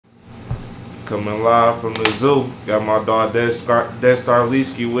Coming live from the zoo. Got my dog Dexstar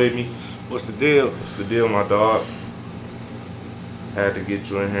Leeski with me. What's the deal? What's the deal, my dog? Had to get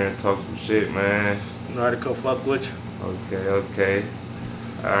you in here and talk some shit, man. You know how to come fuck with you? Okay.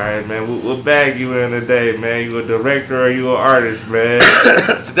 Alright, man. What bag you in today, man? You a director or you an artist, man?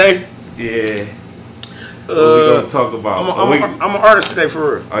 Today? Yeah. What we gonna talk about? I'm an artist today,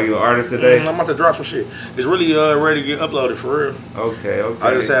 for real. Are you an artist today? I'm about to drop some shit. It's really ready to get uploaded, for real. Okay.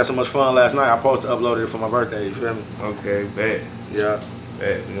 I just had so much fun last night. I posted uploaded it for my birthday, you feel me? Okay, bet. Yeah.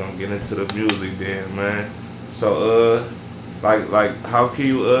 Bet. We gonna get into the music then, man. So, like, how can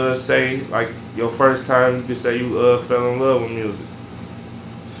you say like your first time you can say you fell in love with music?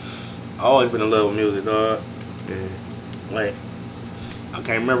 I always been in love with music, dog. Yeah. Like, I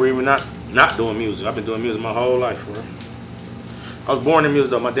can't remember even not doing music. I've been doing music my whole life, bro. I was born in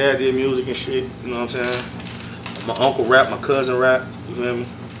music though. My dad did music and shit, you know what I'm saying? My uncle rapped, my cousin rapped, you feel me?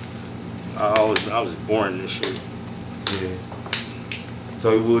 I was born in this shit. Yeah.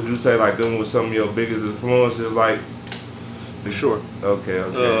 So would you say like them was some of your biggest influences, like? For sure. Okay.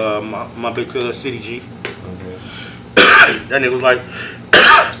 My big cousin, City G. Okay. That nigga was like,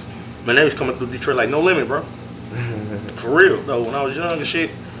 man, they was coming through Detroit like no limit, bro. For real, though. When I was young and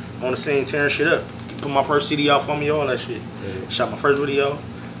shit, on the scene tearing shit up. Put my first CD out for me, all that shit. Yeah. Shot my first video.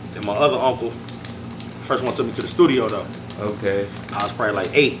 Then my other uncle, first one took me to the studio, though. Okay. I was probably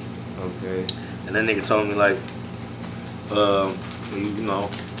like 8. Okay. And that nigga told me like, you know,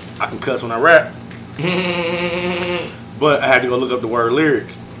 I can cuss when I rap. But I had to go look up the word lyric.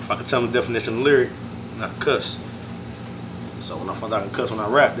 If I could tell him the definition of lyric, I could cuss. So when I found out I can cuss when I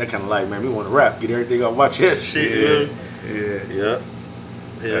rap, that kind of like, man, we want to rap. Get everything off my chest. Shit. Yeah.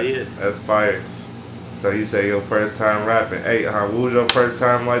 That's fire. So you say your first time rapping. Hey, what was your first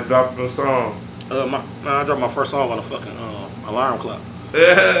time like dropping a song? I dropped my first song on a fucking alarm clock.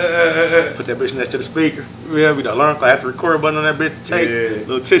 Put that bitch next to the speaker. Yeah, the alarm clock. I had the record button on that bitch. Tape,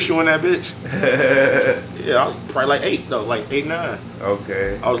 little tissue in that bitch. Yeah, I was probably like 8 though, like 8, 9.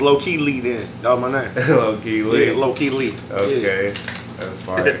 Okay. I was low key lead in. That was my name. Low key lead. Yeah, low key lead. Okay, that's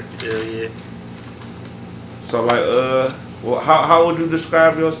fire. Yeah. So like, well, how would you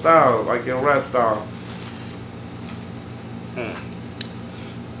describe your style, like your rap style?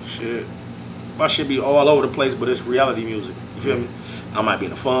 Shit, my shit be all over the place, but it's reality music. You feel me? I might be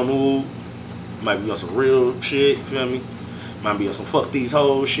in a fun mood. Might be on some real shit. You feel me? Might be on some fuck these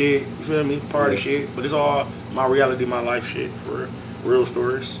hoes shit. You feel me? Party shit. But it's all my reality, my life shit, for real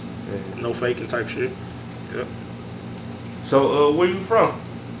stories. Yeah. No faking type shit. Yep. So where you from?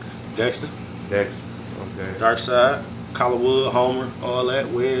 Dexter. Dexter. Okay. Dark Side, Collarwood, Homer, all that.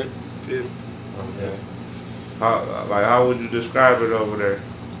 Wed. Feel me? Okay. How would you describe it over there?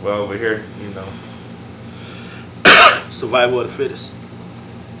 Well, over here, you know. Survival of the fittest.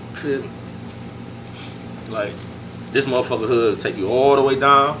 Trip. Like, this motherfucker hood take you all the way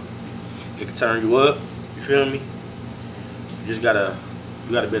down. It can turn you up. You feel me? You just gotta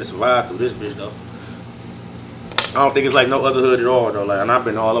be able to survive through this bitch though. I don't think it's like no other hood at all though. Like, and I've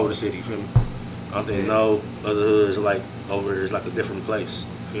been all over the city. You feel me? I don't think no other hood is like over there. It's like a different place.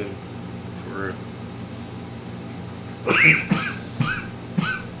 You feel me? For real.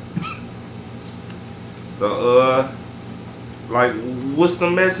 So, like, what's the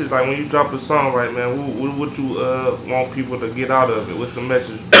message? Like, when you drop a song, like, man, what you want people to get out of it? What's the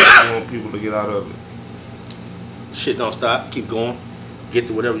message you want people to get out of it? Shit don't stop. Keep going. Get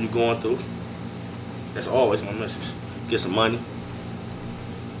to whatever you're going through. That's always my message. Get some money.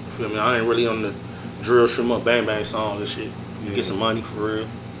 You feel me? I ain't really on the drill, shroom up, bang bang songs and shit. Yeah. Get some money for real.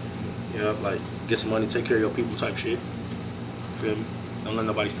 Yeah, like, get some money, take care of your people type shit. You feel me? Don't let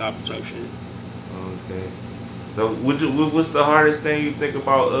nobody stop you type shit. Okay. So, what's the hardest thing you think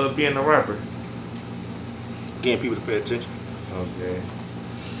about being a rapper? Getting people to pay attention. Okay.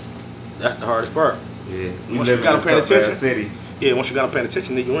 That's the hardest part. Yeah. Once you got them paying attention. City. Yeah, once you got them paying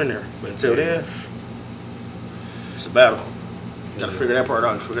attention, then you in there. But until then, it's a battle. You gotta figure that part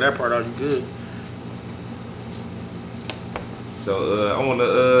out. You figure that part out, you good. So, I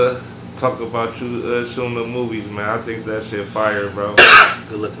wanna talk about you shooting the movies, man. I think that shit fire, bro.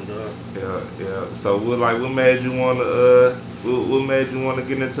 Good looking, dog. Yeah. So, what made you wanna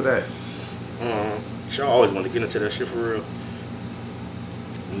get into that? I always wanted to get into that shit for real.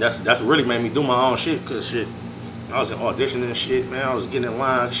 And that's what really made me do my own shit, cause shit, I was in auditioning and shit, man. I was getting in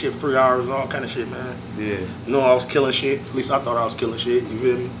line, shit, for 3 hours, all kind of shit, man. Yeah. You know, I was killing shit. At least I thought I was killing shit. You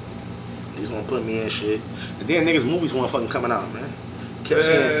feel me? Niggas wanna put me in shit. And then niggas' movies weren't fucking coming out, man. Kept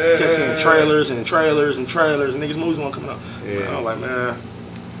seeing trailers and niggas' movies weren't coming out. Yeah. Man, I was like, man,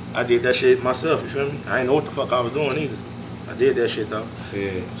 I did that shit myself, you feel me? I didn't know what the fuck I was doing either. I did that shit though.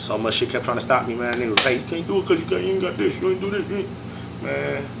 Yeah. So much shit kept trying to stop me, man. Niggas was like, you can't do it because you ain't got this, you ain't do this.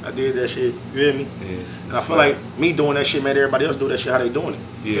 Man, I did that shit, you hear me? Yeah. And I feel like me doing that shit made everybody else do that shit how they doing it.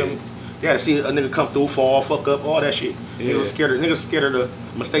 You feel me? They had to see a nigga come through, fall, fuck up, all that shit. Yeah. Niggas scared of the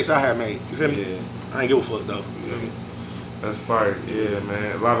mistakes I had made. You feel me? Yeah. I ain't give a fuck though. You feel me? That's fire. Yeah,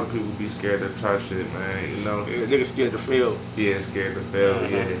 man. A lot of people be scared to try shit, man. You know? Yeah, niggas scared to fail. Yeah, scared to fail,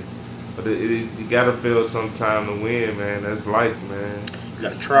 yeah. But you gotta fail sometime to win, man. That's life, man. You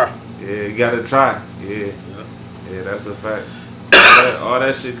gotta try. Yeah, you gotta try. Yeah. Yeah. Yeah, that's a fact. All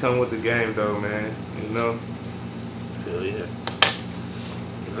that shit come with the game, though, man. You know? Hell yeah.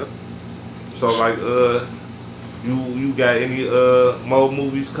 Yep. So, like, you got any more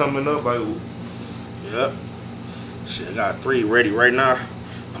movies coming up? Like, Yep. Shit, I got 3 ready right now.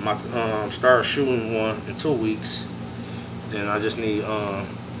 I'm about to start shooting one in 2 weeks. Then I just need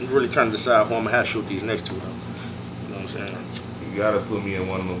really trying to decide who I'm gonna have to shoot these next 2 though. You know what I'm saying? you gotta put me in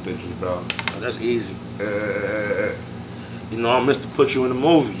one of them bitches, bro. Oh, that's easy. You know, I'm Mr. Put You in the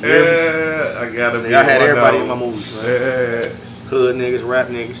Movie. I gotta be. I had everybody in my movies, man. Yeah. Hood niggas, rap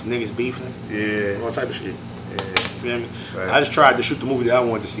niggas, niggas beefing, Yeah. all type of shit. Yeah. You feel me? Right. I just tried to shoot the movie that I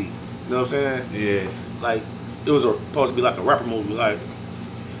wanted to see. You know what I'm saying? Yeah. Like, it was supposed to be like a rapper movie, like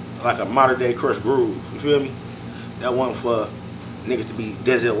a modern day Crush Groove. You feel me? That one for niggas to be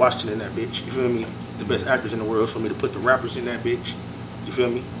Denzel Washington in that bitch. You feel me? The best actors in the world is for me to put the rappers in that bitch. You feel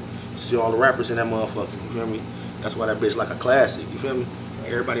me? See all the rappers in that motherfucker. You feel me? That's why that bitch like a classic. You feel me?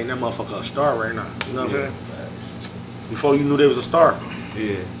 Everybody in that motherfucker a star right now. You know what I'm saying? Before you knew there was a star.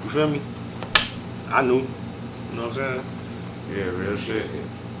 Yeah. You feel me? I knew. You know what I'm saying? Yeah, real shit. Real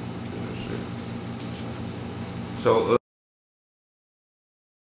shit. So,